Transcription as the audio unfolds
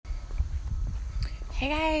Hey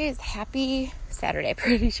guys, happy Saturday.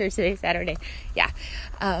 Pretty sure today's Saturday. Yeah.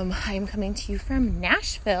 I'm coming to you from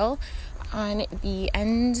Nashville on the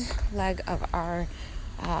end leg of our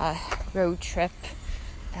road trip.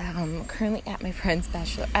 Currently at my friend's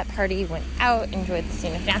bachelorette party. Went out, enjoyed the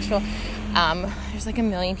scene of Nashville. There's like a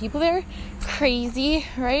million people there. Crazy,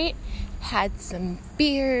 right? Had some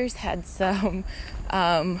beers, had some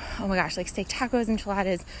like steak tacos,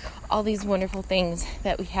 enchiladas, all these wonderful things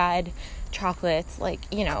that we had, chocolates,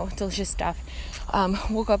 delicious stuff.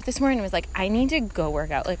 Woke up this morning and was like, I need to go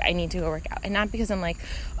work out. And not because I'm like,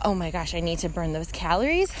 oh my gosh, I need to burn those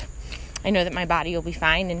calories. I know that my body will be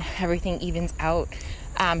fine and everything evens out.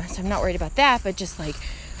 So I'm not worried about that, but just like,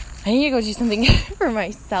 I need to go do something for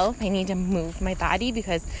myself. I need to move my body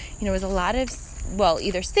because, it was a lot of,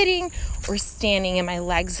 either sitting or standing, and my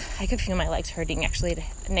legs, I could feel my legs hurting. Actually,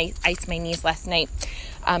 I iced my knees last night.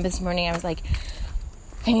 This morning I was like,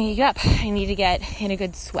 I need to get up. I need to get in a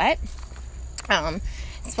good sweat.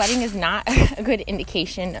 Sweating is not a good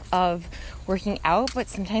indication of working out, but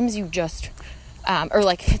sometimes you just,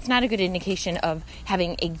 it's not a good indication of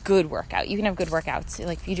having a good workout. You can have good workouts.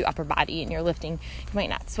 Like if you do upper body and you're lifting, you might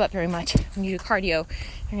not sweat very much. When you do cardio,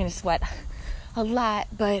 you're going to sweat a lot,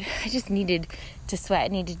 but I just needed to sweat. I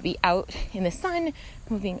needed to be out in the sun,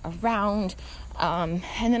 moving around. And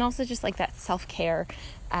then also just like that self-care.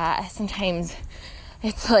 Sometimes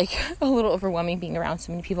it's like a little overwhelming being around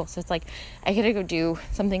so many people. So it's like, I gotta go do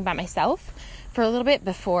something by myself for a little bit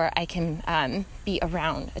before I can be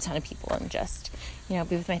around a ton of people and just, be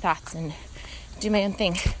with my thoughts and do my own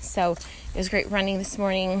thing. So it was great running this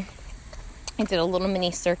morning. I did a little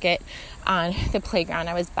mini circuit on the playground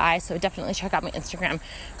I was by, so definitely check out my Instagram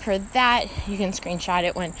for that. You can screenshot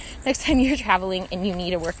it when next time you're traveling and you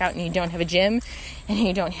need a workout and you don't have a gym and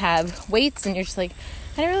you don't have weights and you're just like,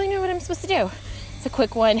 I don't really know what I'm supposed to do. It's a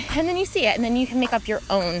quick one, and then you see it, and then you can make up your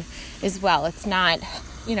own as well. It's not,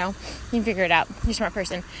 you can figure it out. You're a smart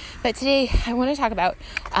person. But today I want to talk about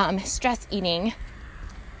stress eating.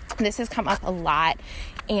 This has come up a lot,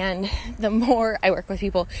 and the more I work with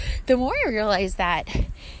people, the more I realize that,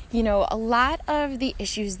 a lot of the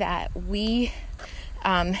issues that we,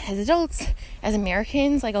 as adults, as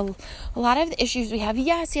Americans, like a lot of the issues we have,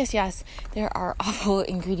 yes, there are awful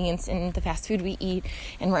ingredients in the fast food we eat,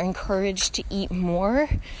 and we're encouraged to eat more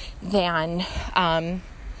than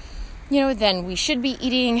we should be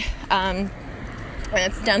eating, and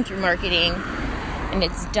it's done through marketing, and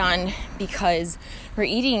it's done because we're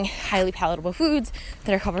eating highly palatable foods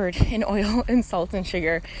that are covered in oil and salt and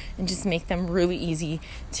sugar and just make them really easy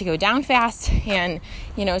to go down fast and,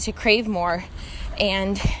 to crave more.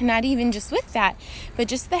 And not even just with that, but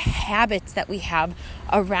just the habits that we have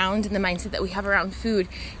around and the mindset that we have around food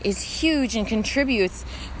is huge and contributes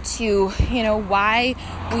to, why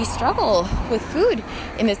we struggle with food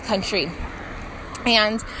in this country.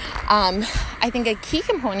 And I think a key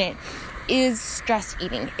component is stress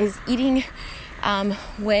eating,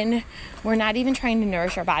 when we're not even trying to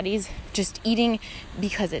nourish our bodies, just eating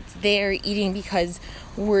because it's there, eating because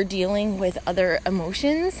we're dealing with other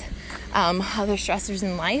emotions, other stressors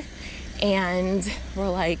in life, and we're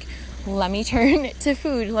like, let me turn to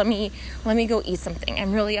food, let me go eat something.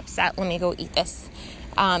 I'm really upset, let me go eat this.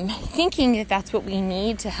 Thinking that that's what we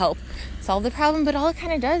need to help solve the problem, but all it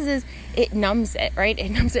kind of does is it numbs it, right? It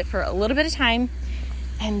numbs it for a little bit of time,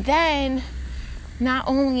 and then not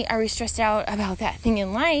only are we stressed out about that thing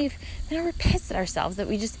in life, then we're pissed at ourselves that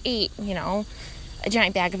we just ate, a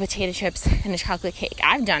giant bag of potato chips and a chocolate cake.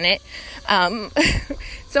 I've done it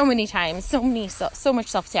so many times, so much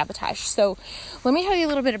self-sabotage. So let me tell you a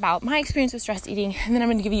little bit about my experience with stress eating, and then I'm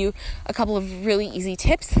going to give you a couple of really easy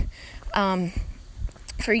tips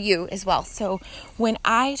for you as well. So when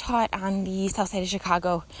I taught on the south side of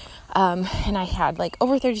Chicago, and I had like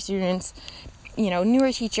over 30 students,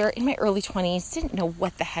 newer teacher in my early 20s, didn't know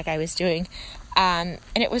what the heck I was doing. And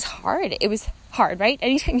it was hard. It was hard, right?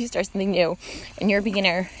 Anytime you start something new and you're a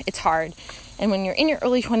beginner, it's hard. And when you're in your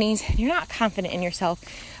early 20s and you're not confident in yourself,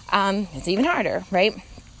 it's even harder, right?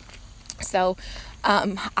 So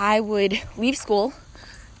I would leave school,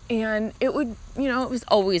 and it would, it was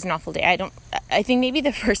always an awful day. I think maybe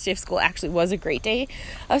the first day of school actually was a great day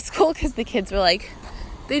of school because the kids were like,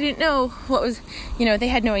 they didn't know what was, they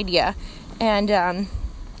had no idea. And,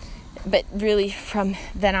 but really from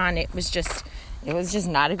then on, it was just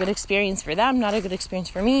not a good experience for them, not a good experience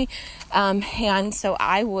for me. And so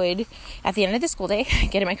I would, at the end of the school day,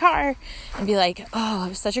 get in my car and be like, oh, it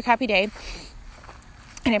was such a crappy day.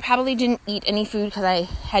 And I probably didn't eat any food because I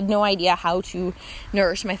had no idea how to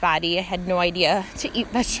nourish my body. I had no idea to eat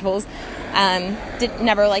vegetables.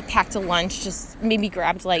 Never like packed a lunch, just maybe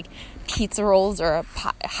grabbed like pizza rolls or a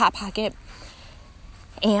Hot Pocket.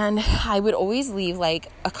 And I would always leave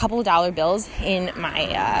like a couple of dollar bills in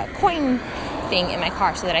my coin thing in my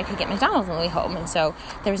car so that I could get McDonald's on the way home. And so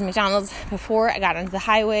there was McDonald's before I got onto the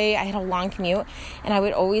highway. I had a long commute, and I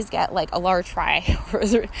would always get like a large fry. Or it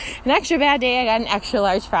was an extra bad day, I got an extra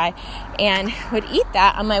large fry and would eat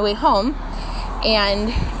that on my way home.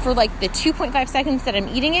 And for like the 2.5 seconds that I'm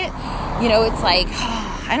eating it, it's like,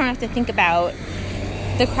 I don't have to think about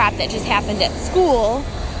the crap that just happened at school,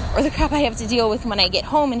 or the crap I have to deal with when I get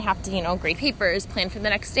home and have to, grade papers, plan for the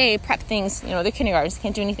next day, prep things. The kindergartners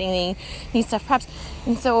can't do anything. They need stuff prepped.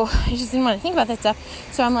 And so I just didn't want to think about that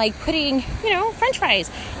stuff. So I'm like putting, French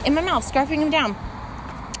fries in my mouth, scarfing them down.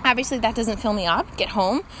 Obviously that doesn't fill me up. Get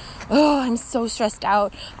home. Oh, I'm so stressed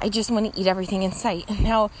out. I just want to eat everything in sight. And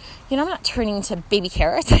now, I'm not turning to baby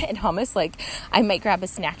carrots and hummus like I might grab a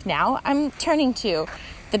snack now. I'm turning to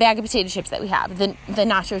the bag of potato chips that we have, the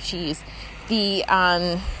nacho cheese, the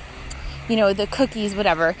the cookies,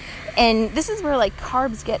 whatever. And this is where like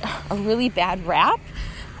carbs get a really bad rap,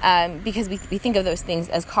 because we think of those things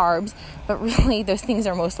as carbs, but really those things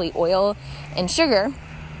are mostly oil and sugar.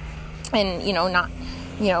 And,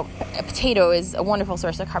 a potato is a wonderful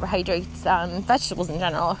source of carbohydrates. Vegetables in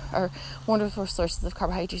general are wonderful sources of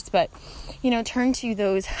carbohydrates, but, turn to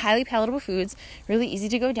those highly palatable foods, really easy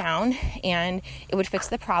to go down, and it would fix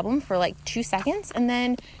the problem for like 2 seconds. And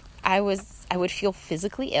then I would feel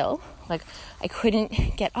physically ill. Like I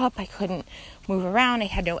couldn't get up. I couldn't move around. I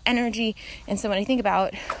had no energy. And so when I think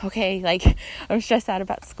about, okay, like I'm stressed out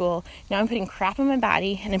about school. Now I'm putting crap in my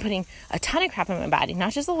body, and I'm putting a ton of crap in my body,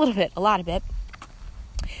 not just a little bit, a lot of it.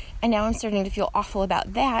 And now I'm starting to feel awful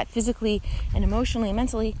about that physically and emotionally and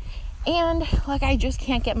mentally. And like, I just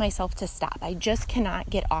can't get myself to stop. I just cannot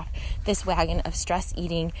get off this wagon of stress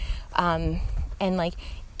eating, and like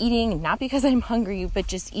eating not because I'm hungry, but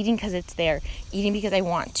just eating because it's there. Eating because I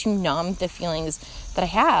want to numb the feelings that I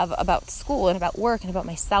have about school and about work and about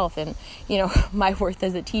myself and, my worth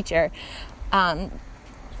as a teacher. And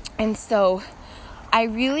so I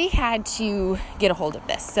really had to get a hold of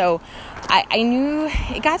this. So I knew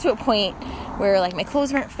it got to a point where like my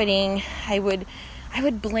clothes weren't fitting. I would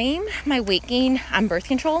blame my weight gain on birth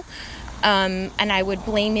control. And I would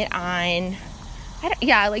blame it on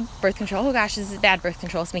like birth control. Oh gosh, this is bad birth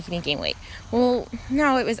control. It's making me gain weight. Well,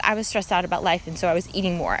 no, I was stressed out about life. And so I was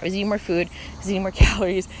eating more. I was eating more food. I was eating more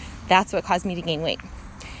calories. That's what caused me to gain weight.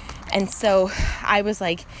 And so I was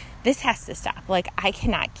like, this has to stop. Like, I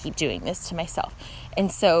cannot keep doing this to myself.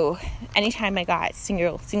 And so anytime I got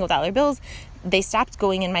single dollar bills, they stopped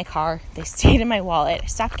going in my car. They stayed in my wallet. I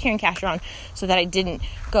stopped carrying cash around so that I didn't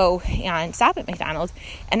go and stop at McDonald's.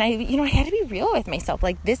 And I had to be real with myself.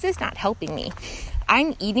 Like, this is not helping me.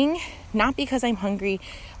 I'm eating not because I'm hungry,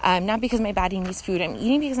 not because my body needs food. I'm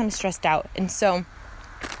eating because I'm stressed out. And so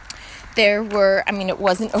it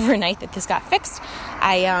wasn't overnight that this got fixed.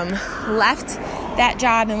 I left that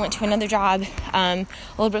job and went to another job a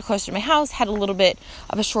little bit closer to my house, had a little bit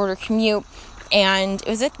of a shorter commute. And it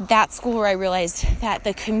was at that school where I realized that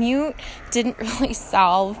the commute didn't really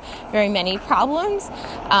solve very many problems.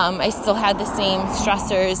 I still had the same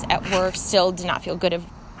stressors at work, still did not feel good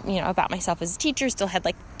about myself as a teacher, still had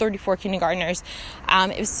like 34 kindergartners.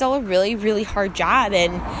 It was still a really, really hard job.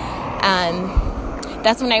 And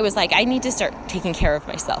that's when I was like, I need to start taking care of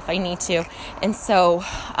myself. I need to. And so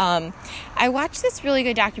I watched this really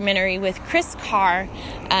good documentary with Chris Carr,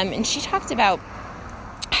 and she talked about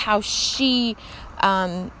how she,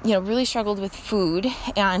 really struggled with food.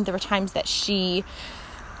 And there were times that she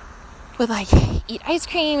would like eat ice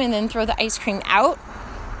cream and then throw the ice cream out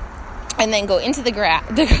and then go into the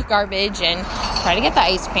garbage and try to get the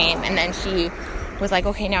ice cream. And then she was like,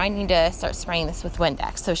 okay, now I need to start spraying this with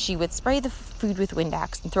Windex. So she would spray the food with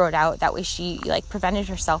Windex and throw it out. That way she prevented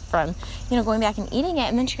herself from, going back and eating it.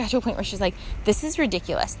 And then she got to a point where she's like, this is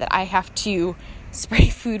ridiculous that I have to spray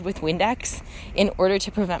food with Windex in order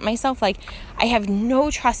to prevent myself. Like, I have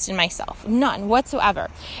no trust in myself, none whatsoever.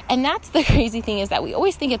 And that's the crazy thing, is that we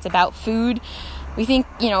always think it's about food. We think,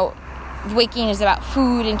 weight gain is about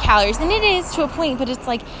food and calories, and it is to a point, but it's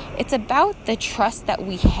like, it's about the trust that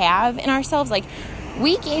we have in ourselves. Like,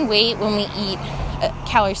 we gain weight when we eat a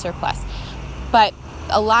calorie surplus, but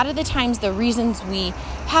a lot of the times the reasons we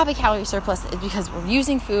have a calorie surplus is because we're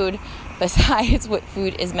using food besides what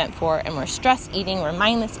food is meant for, and we're stress eating, we're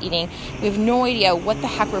mindless eating. We have no idea what the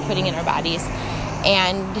heck we're putting in our bodies.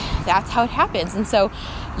 And that's how it happens. And so,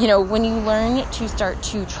 when you learn to start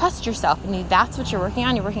to trust yourself, and that's what you're working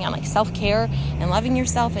on like self-care and loving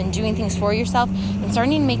yourself and doing things for yourself and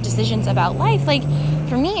starting to make decisions about life. Like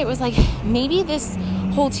for me, it was like, maybe this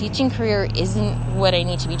whole teaching career isn't what I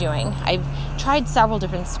need to be doing. I've tried several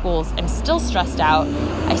different schools. I'm still stressed out.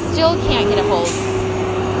 I still can't get a hold.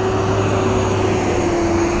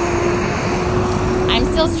 I'm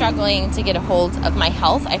still struggling to get a hold of my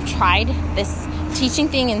health. I've tried this teaching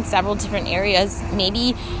thing in several different areas.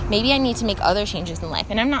 Maybe I need to make other changes in life.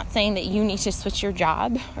 And I'm not saying that you need to switch your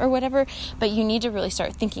job or whatever, but you need to really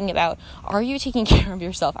start thinking about, are you taking care of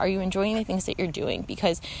yourself? Are you enjoying the things that you're doing?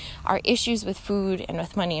 Because our issues with food and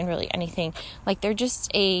with money and really anything, like they're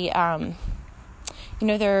just they're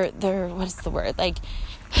what is the word? Like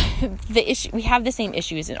we have the same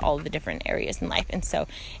issues in all of the different areas in life. And so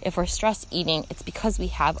if we're stress eating, it's because we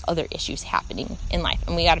have other issues happening in life,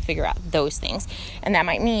 and we got to figure out those things. And that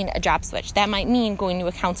might mean a job switch. That might mean going to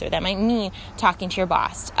a counselor. That might mean talking to your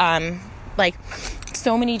boss. Like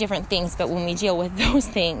so many different things. But when we deal with those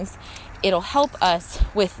things, it'll help us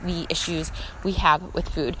with the issues we have with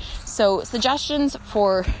food. So suggestions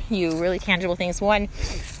for you, really tangible things. One,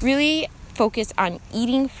 really focus on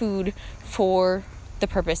eating food for the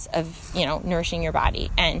purpose of, nourishing your body.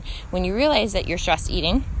 And when you realize that you're stress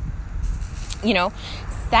eating,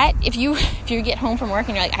 if you get home from work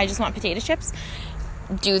and you're like, I just want potato chips,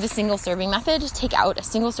 do the single serving method. Take out a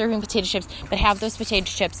single serving potato chips, but have those potato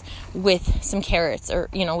chips with some carrots or,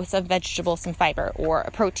 with some vegetable, some fiber or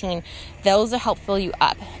a protein. Those will help fill you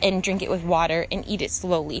up, and drink it with water and eat it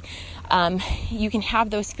slowly. You can have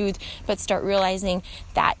those foods, but start realizing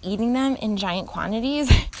that eating them in giant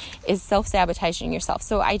quantities is self-sabotaging yourself.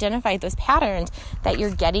 So identify those patterns that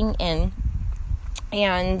you're getting in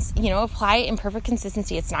and, apply it in perfect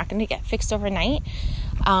consistency. It's not going to get fixed overnight.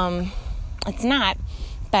 It's not,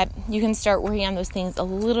 but you can start working on those things a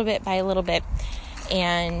little bit by a little bit.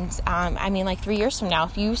 And, 3 years from now,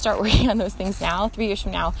 if you start working on those things now, 3 years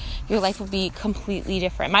from now, your life will be completely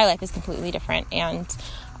different. My life is completely different. And,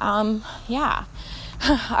 yeah.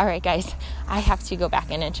 All right, guys, I have to go back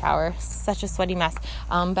in and shower. Such a sweaty mess.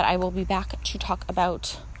 But I will be back to talk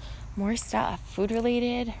about more stuff, food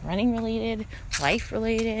related, running related, life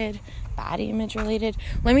related, body image related.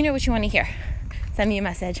 Let me know what you want to hear. Send me a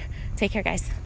message. Take care, guys.